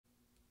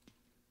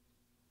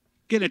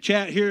getting a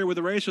chat here with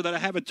a racer that I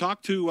haven't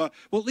talked to, well,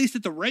 at least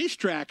at the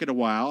racetrack in a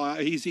while.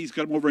 He's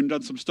come over and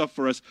done some stuff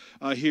for us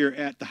here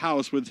at the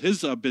house with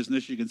his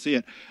business. You can see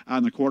it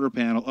on the quarter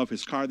panel of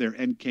his car there,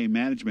 NK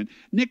Management.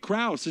 Nick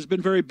Krause has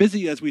been very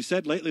busy, as we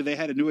said. Lately, they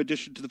had a new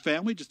addition to the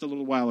family just a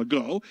little while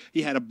ago.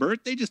 He had a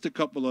birthday just a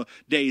couple of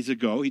days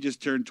ago. He just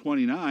turned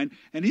 29,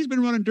 and he's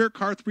been running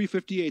DIRTcar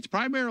 358s,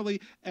 primarily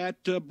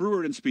at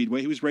Brewerton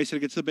Speedway. He was racing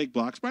against the big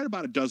blocks, right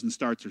about a dozen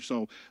starts or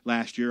so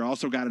last year.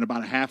 Also got in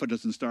about a half a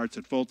dozen starts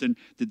at Fulton,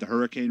 did the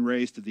Hurricane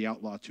race, did the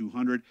Outlaw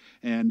 200,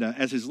 and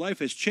as his life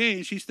has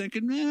changed, he's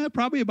thinking,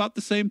 probably about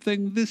the same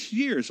thing this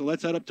year. So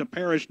let's head up to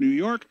Parrish, New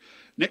York.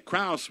 Nick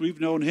Krause,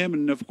 we've known him,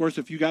 and of course,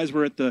 if you guys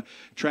were at the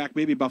track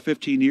maybe about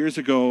 15 years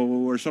ago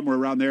or somewhere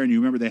around there, and you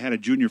remember they had a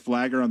junior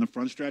flagger on the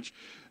front stretch,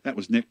 that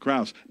was Nick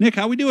Krause. Nick,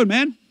 how we doing,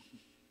 man?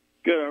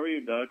 Good. How are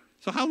you, Doug?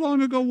 So how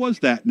long ago was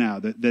that now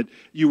that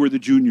you were the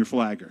junior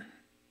flagger?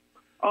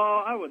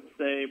 I would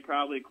say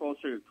probably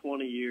closer to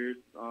 20 years.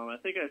 I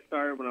think I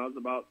started when I was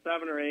about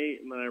 7 or 8,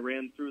 and then I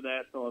ran through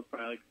that till I was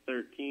probably like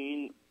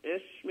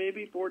 13-ish,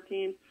 maybe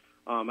 14.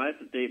 I have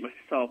to date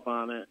myself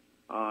on it.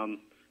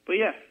 But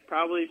yeah,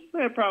 probably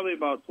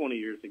about 20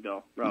 years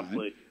ago, roughly.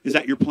 Right. Is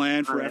that your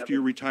plan for after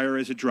you retire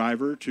as a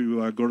driver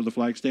to go to the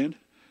flag stand?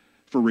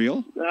 For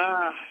real?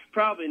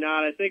 Probably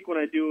not. I think when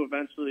I do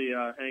eventually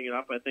hang it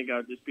up, I think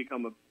I'll just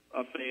become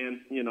a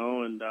fan,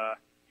 and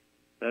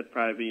that'd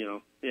probably be,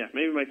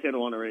 maybe my kid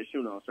will want to race.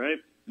 Who knows, right?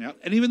 Yeah.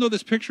 And even though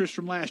this picture is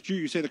from last year,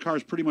 you say the car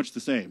is pretty much the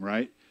same,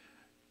 right?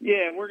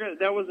 Yeah,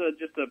 that was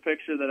just a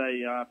picture that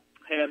I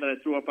had that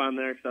I threw up on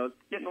there because I was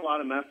getting a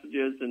lot of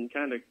messages and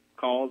kind of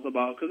calls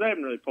about, because I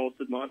haven't really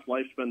posted much.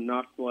 Life's been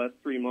nuts the last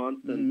 3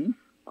 months, and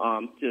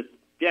I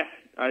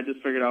just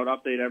figured I would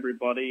update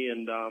everybody,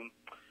 and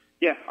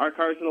our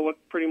car's going to look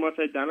pretty much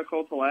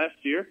identical to last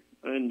year,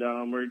 and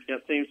we're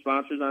got same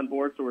sponsors on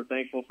board, so we're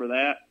thankful for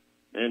that,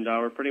 and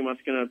we're pretty much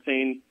going to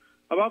obtain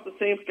about the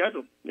same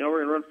schedule. We're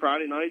going to run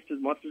Friday nights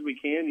as much as we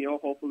can.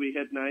 Hopefully we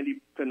hit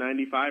 90 to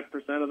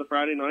 95% of the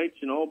Friday nights.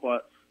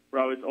 But we're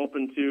always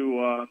open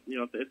to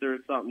if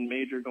there's something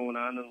major going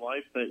on in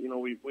life that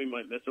we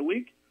might miss a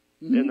week,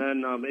 and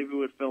then maybe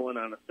we'd fill in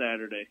on a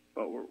Saturday.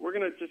 But we're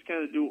going to just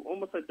kind of do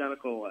almost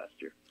identical to last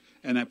year.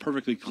 And that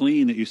perfectly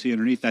clean that you see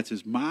underneath, that's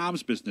his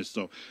mom's business.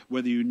 So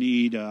whether you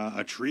need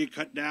a tree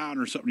cut down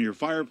or something in your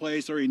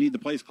fireplace, or you need the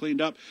place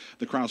cleaned up,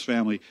 the Krause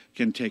family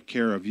can take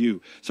care of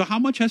you. So how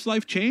much has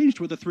life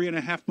changed with a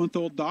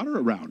 3.5-month-old daughter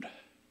around?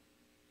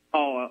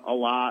 Oh, a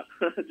lot.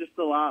 Just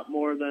a lot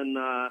more than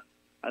I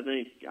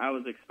think I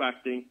was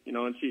expecting.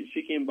 And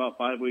she came about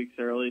 5 weeks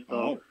early,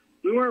 so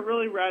we weren't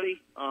really ready,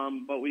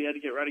 but we had to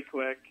get ready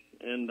quick.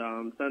 And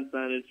since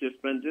then, it's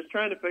just been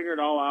trying to figure it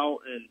all out.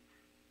 And,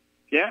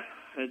 yeah,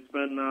 it's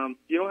been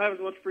you don't have as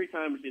much free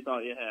time as you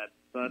thought you had.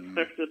 So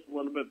that's just a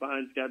little bit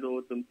behind schedule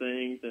with some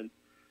things, and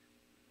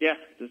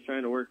just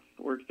trying to work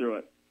through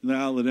it.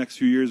 Well, the next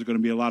few years are going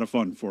to be a lot of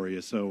fun for you.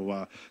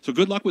 So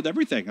good luck with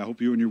everything. I hope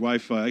you and your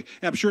wife.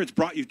 I'm sure it's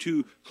brought you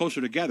two closer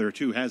together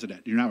too, hasn't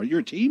it? You're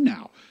a team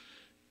now.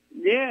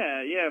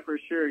 Yeah, for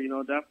sure.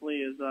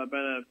 Definitely has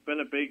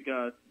been a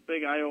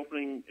big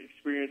eye-opening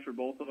experience for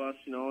both of us.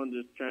 And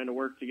just trying to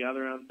work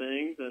together on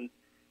things, and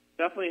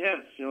definitely has.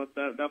 It's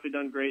definitely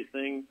done great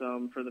things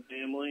for the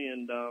family,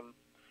 and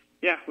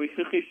we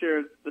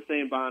share the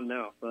same bond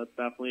now. So that's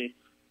definitely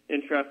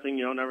interesting.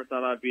 Never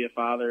thought I'd be a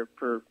father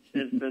per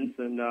instance,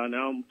 and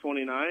now I'm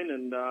 29,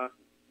 and I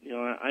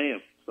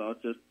am. So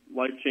it's just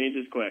life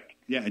changes quick.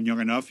 Yeah, and young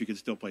enough you can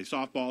still play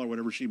softball or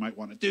whatever she might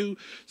want to do.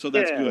 So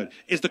that's good.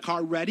 Is the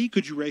car ready?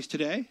 Could you race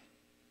today?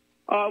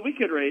 We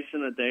could race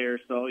in a day or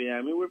so, yeah.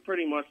 I mean, we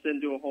pretty much didn't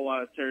do a whole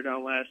lot of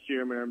teardown last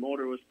year. I mean, our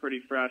motor was pretty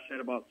fresh.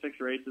 Had about 6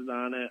 races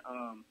on it.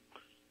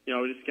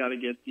 We just got to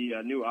get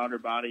the new outer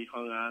body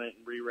hung on it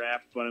and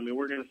rewrapped. But, I mean,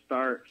 we're going to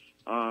start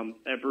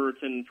at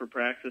Brewerton for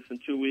practice in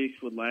 2 weeks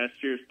with last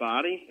year's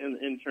body,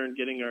 and in turn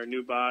getting our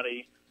new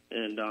body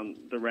and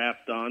the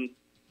wrap done.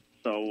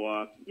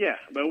 So,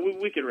 but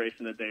we could race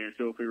in a day or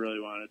two if we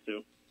really wanted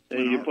to.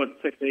 And you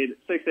put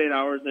 6-8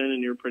 hours in,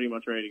 and you're pretty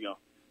much ready to go.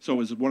 So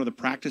is one of the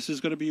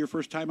practices going to be your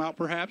first time out,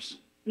 perhaps?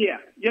 Yeah.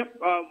 Yep.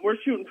 We're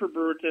shooting for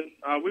Brewerton.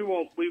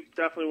 We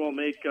definitely won't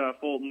make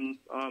Fulton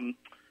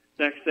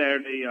next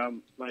Saturday.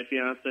 My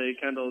fiance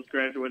Kendall is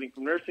graduating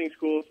from nursing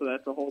school, so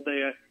that's a whole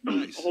day,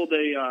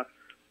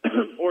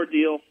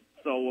 ordeal.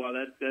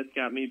 So that's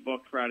got me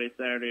booked Friday,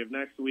 Saturday of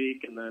next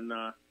week, and then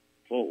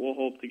we'll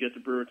hope to get to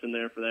Brewerton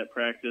there for that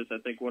practice. I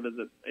think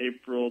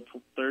April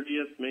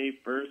 30th, May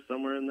 1st,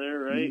 somewhere in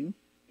there, right? Mm-hmm.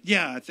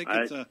 Yeah, I think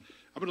it's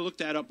I'm going to look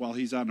that up while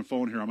he's on the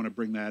phone here. I'm going to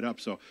bring that up.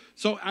 So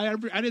I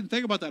didn't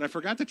think about that. I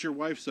forgot that your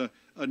wife's a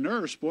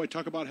nurse. Boy,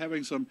 talk about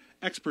having some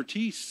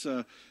expertise,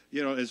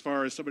 as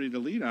far as somebody to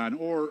lean on,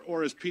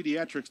 or is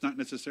pediatrics not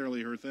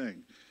necessarily her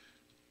thing?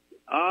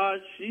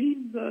 She's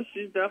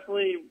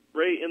definitely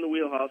right in the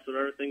wheelhouse of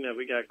everything that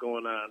we got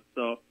going on.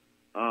 So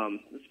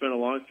it's been a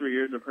long 3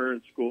 years of her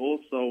in school.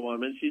 So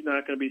and she's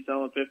not going to be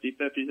selling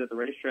 50/50s at the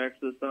racetracks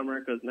this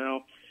summer because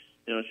now,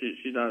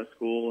 she's out of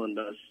school and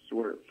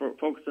we're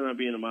focusing on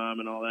being a mom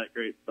and all that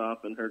great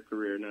stuff in her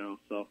career now.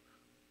 So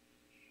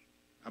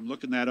I'm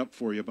looking that up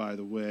for you, by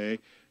the way.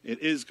 It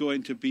is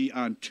going to be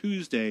on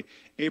Tuesday,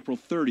 April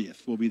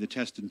 30th. Will be the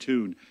test and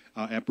tune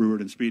at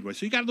Brewerton Speedway.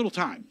 So you got a little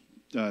time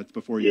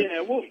before you.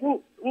 Yeah,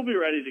 we'll be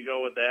ready to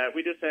go with that.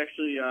 We just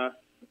actually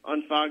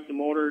unfogged the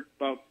motor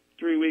about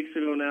 3 weeks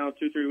ago now,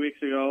 2-3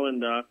 weeks ago,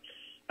 and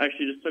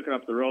actually just took it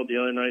up the road the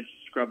other night,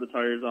 scrubbed the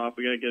tires off.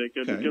 We got to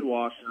get a good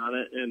wash on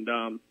it,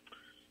 and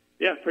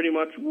yeah, pretty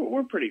much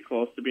we're pretty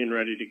close to being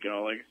ready to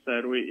go. Like I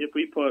said, if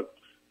we put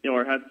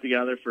our heads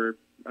together for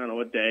I don't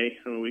know a day,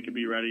 I mean, we could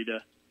be ready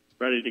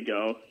to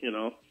go.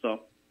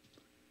 So.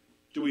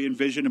 Do we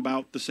envision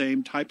about the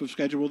same type of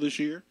schedule this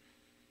year?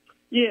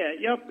 Yeah,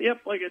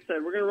 yep. Like I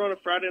said, we're going to run a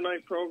Friday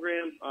night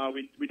program.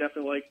 We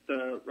definitely like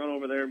to run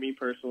over there. Me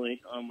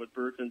personally, with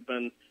Brewerton's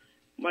been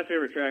my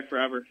favorite track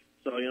forever.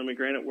 So, I mean,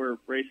 granted, we're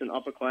racing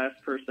up a class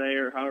per se,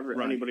 or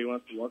however anybody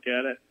wants to look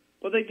at it.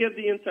 But they give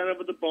the incentive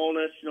of the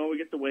bonus. We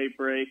get the weight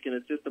break, and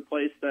it's just a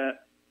place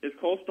that is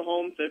close to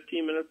home,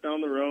 15 minutes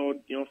down the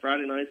road.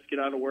 Friday nights, get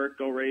out of work,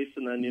 go race,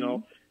 and then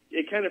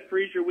it kind of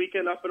frees your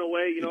weekend up in a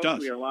way. It does.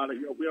 We are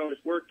we always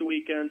work the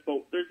weekends,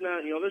 but there's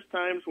not. There's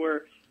times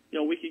where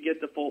we could get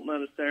to Fulton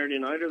on a Saturday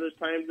night, or there's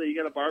times that you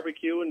got a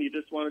barbecue and you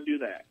just want to do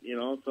that.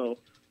 So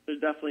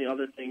there's definitely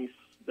other things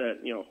that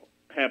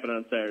happen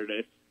on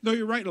Saturdays. No,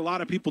 you're right. A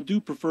lot of people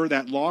do prefer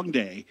that long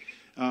day,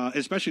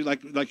 especially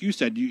like you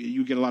said,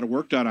 you get a lot of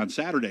work done on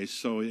Saturdays,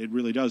 so it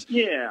really does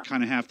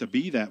kind of have to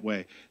be that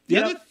way. The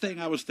other thing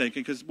I was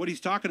thinking, because what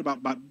he's talking about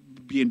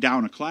being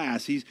down a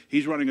class,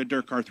 he's running a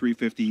DIRTcar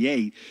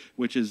 358,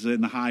 which is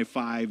in the high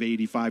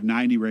 580,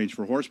 590 range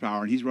for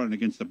horsepower, and he's running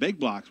against the big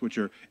blocks, which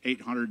are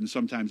 800 and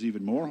sometimes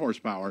even more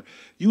horsepower.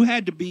 You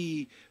had to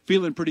be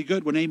feeling pretty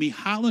good when Amy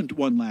Holland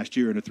won last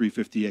year in a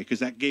 358, because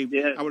that gave,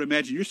 I would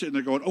imagine you're sitting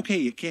there going, okay,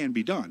 it can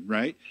be done,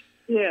 right?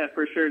 Yeah,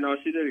 for sure. No,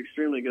 she did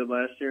extremely good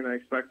last year, and I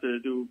expect her to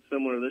do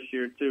similar this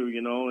year too,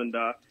 and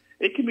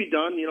it can be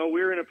done. We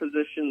were in a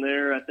position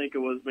there, I think it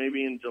was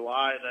maybe in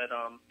July, that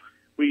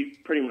we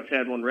pretty much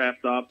had one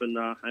wrapped up, and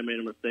I made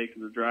a mistake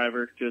as a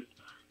driver. Just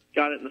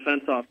got it in the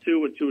fence off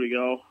with 2 to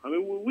go. I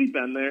mean, we've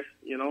been there,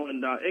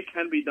 and it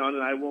can be done,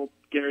 and I will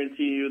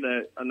guarantee you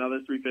that another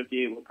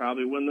 358 will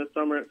probably win this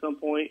summer at some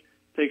point.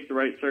 Takes the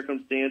right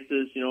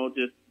circumstances,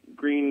 just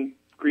green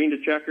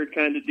to checkered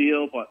kind of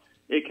deal, but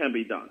it can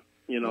be done.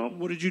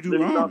 What did you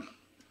do wrong?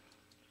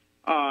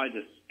 I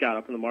just got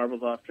up in the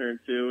marbles off turn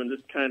 2 and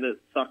just kind of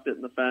sucked it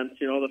in the fence.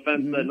 The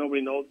fence that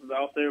nobody knows is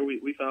out there.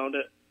 We found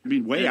it. I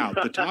mean, way out,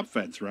 the top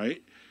fence,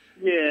 right?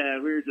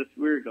 Yeah, we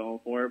were going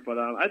for it, but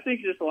I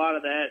think just a lot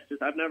of that.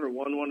 Just I've never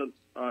won one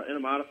in a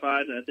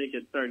modified, and I think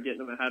it started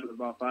getting in my head with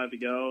about 5 to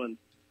go, and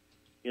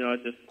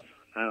it just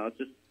I don't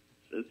know,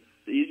 it's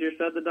easier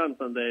said than done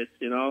some days,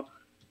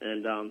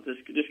 and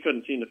just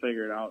couldn't seem to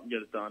figure it out and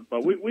get it done.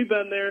 But we've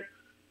been there.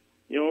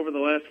 Over the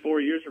last 4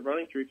 years of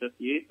running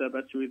 358s, I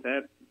bet you we've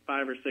had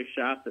 5 or 6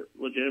 shots at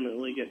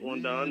legitimately getting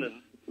one done,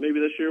 and maybe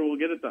this year we'll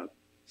get it done.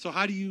 So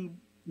how do you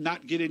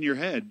not get in your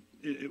head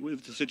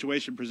if the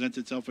situation presents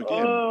itself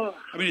again?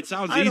 I mean, it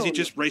sounds easy,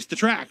 just race the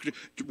track,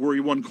 worry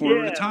one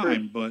corner at a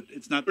time, but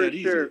it's not that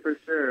easy. For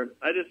sure.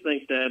 I just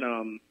think that,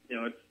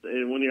 it's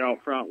when you're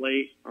out front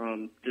late,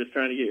 just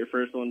trying to get your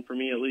first one, for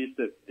me at least,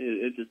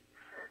 it just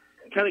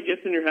kind of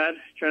gets in your head.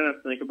 Try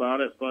not to think about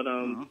it, but,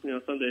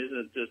 some days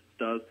it just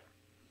does.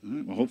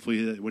 Well,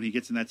 hopefully when he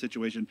gets in that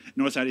situation,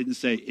 notice I didn't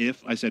say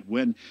if, I said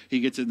when he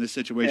gets in this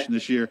situation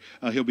this year,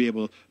 he'll be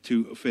able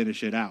to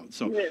finish it out.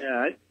 So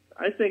yeah,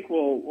 I think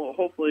we'll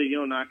hopefully,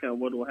 knock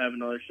on wood, we'll have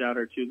another shot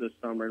or two this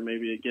summer, and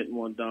maybe getting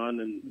one done,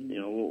 and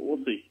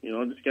we'll see.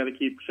 Just got to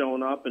keep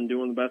showing up and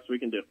doing the best we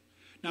can do.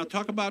 Now,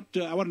 talk about.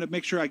 I wanted to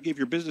make sure I gave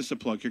your business a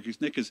plug here,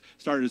 because Nick has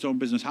started his own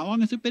business. How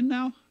long has it been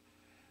now?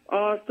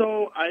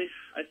 So I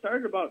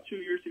started about 2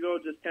 years ago,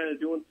 just kind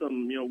of doing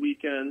some,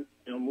 weekends,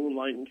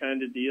 moonlighting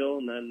kind of deal.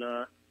 And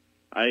then,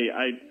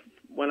 I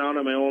went out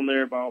on my own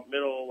there about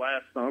middle of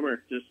last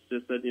summer. Just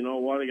said,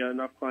 what, I got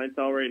enough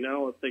clientele right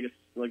now. Let's take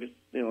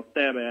a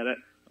stab at it.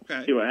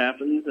 Okay. See what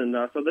happens. And,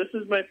 so this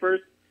is my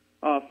first,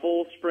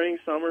 full spring,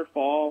 summer,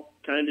 fall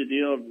kind of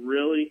deal of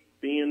really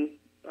being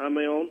on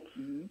my own.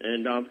 Mm-hmm.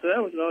 And, so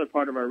that was another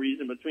part of our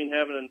reason between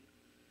having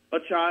a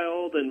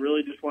child and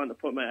really just wanting to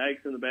put my eggs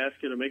in the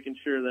basket of making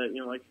sure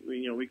that,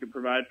 we could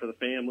provide for the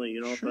family,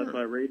 Sure. So that's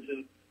why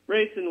racing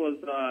was,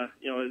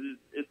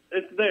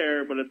 it's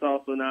there, but it's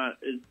also not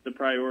the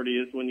priority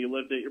is when you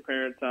lived at your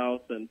parents'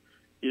 house and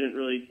you didn't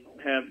really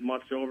have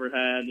much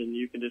overhead and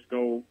you can just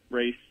go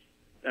race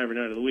every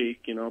night of the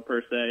week,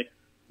 per se.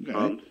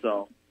 Okay.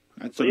 So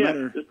that's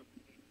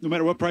no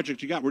matter what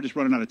project you got, we're just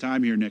running out of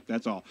time here, Nick.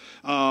 That's all.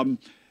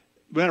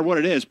 No matter what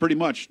it is, pretty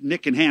much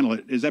Nick can handle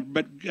it. Is that?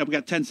 But I've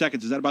got 10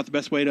 seconds. Is that about the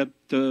best way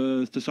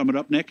to sum it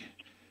up, Nick?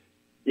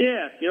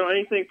 Yeah,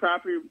 anything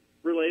property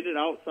related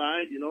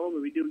outside,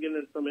 we do get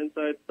into some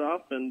inside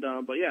stuff, and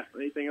but yeah,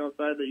 anything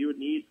outside that you would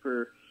need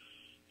for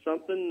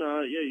something,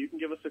 you can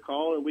give us a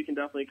call, and we can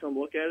definitely come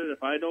look at it.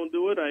 If I don't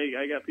do it,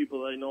 I got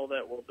people that I know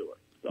that will do it.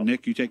 So.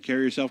 Nick, you take care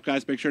of yourself,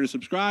 guys. Make sure to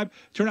subscribe,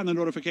 turn on the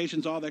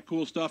notifications, all that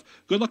cool stuff.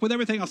 Good luck with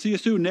everything. I'll see you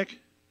soon, Nick.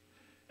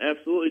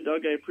 Absolutely,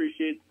 Doug. I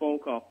appreciate the phone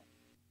call.